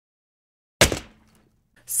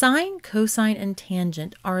Sine, cosine, and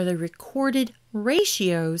tangent are the recorded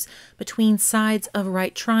ratios between sides of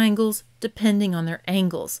right triangles depending on their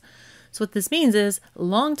angles. So what this means is, a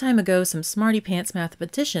long time ago, some smarty pants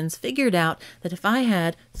mathematicians figured out that if I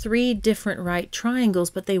had three different right triangles,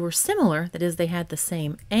 but they were similar, that is, they had the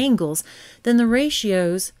same angles, then the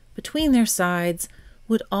ratios between their sides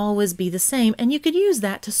would always be the same, and you could use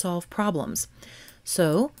that to solve problems.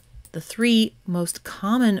 So the three most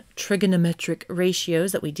common trigonometric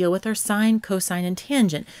ratios that we deal with are sine, cosine, and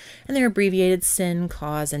tangent, and they're abbreviated sin,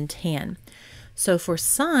 cos, and tan. So for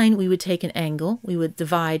sine, we would take an angle, we would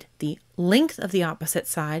divide the length of the opposite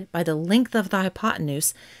side by the length of the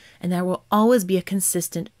hypotenuse, and there will always be a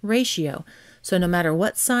consistent ratio. So no matter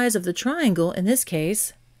what size of the triangle, in this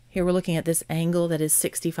case, here we're looking at this angle that is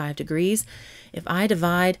 65 degrees. If I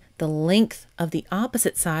divide the length of the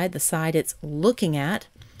opposite side, the side it's looking at,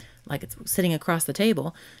 like it's sitting across the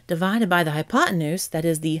table, divided by the hypotenuse, that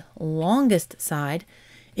is the longest side,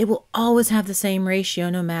 it will always have the same ratio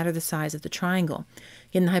no matter the size of the triangle.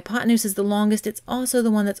 Again, the hypotenuse is the longest. It's also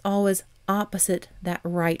the one that's always opposite that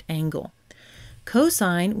right angle.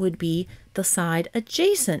 Cosine would be the side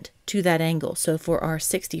adjacent to that angle. So for our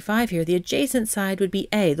 65 here, the adjacent side would be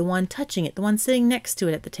A, the one touching it, the one sitting next to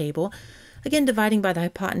it at the table. Again, dividing by the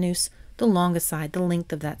hypotenuse, the longest side, the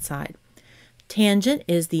length of that side. Tangent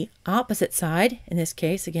is the opposite side. In this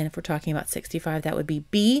case, again, if we're talking about 65, that would be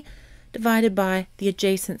B, divided by the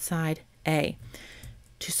adjacent side, A.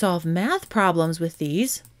 To solve math problems with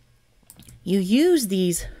these, you use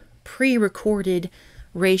these pre-recorded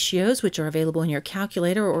ratios, which are available in your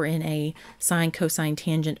calculator or in a sine, cosine,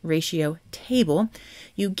 tangent ratio table.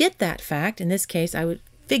 You get that fact. In this case, I would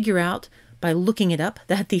figure out by looking it up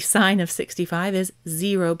that the sine of 65 is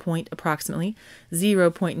approximately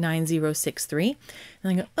 0.9063.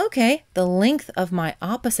 And I go, okay, the length of my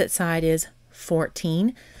opposite side is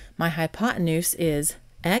 14. My hypotenuse is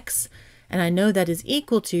x, and I know that is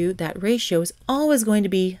equal to, that ratio is always going to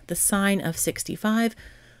be the sine of 65,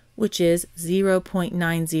 which is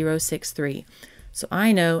 0.9063. So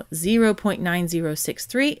I know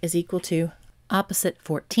 0.9063 is equal to opposite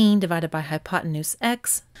 14 divided by hypotenuse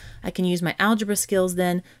x. I can use my algebra skills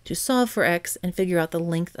then to solve for x and figure out the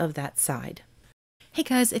length of that side. Hey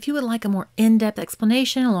guys, if you would like a more in-depth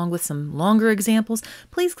explanation along with some longer examples,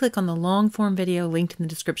 please click on the long-form video linked in the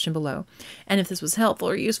description below. And if this was helpful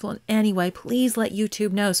or useful in any way, please let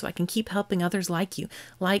YouTube know so I can keep helping others like you.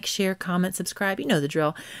 Like, share, comment, subscribe, you know the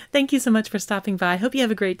drill. Thank you so much for stopping by. Hope you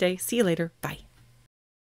have a great day. See you later. Bye.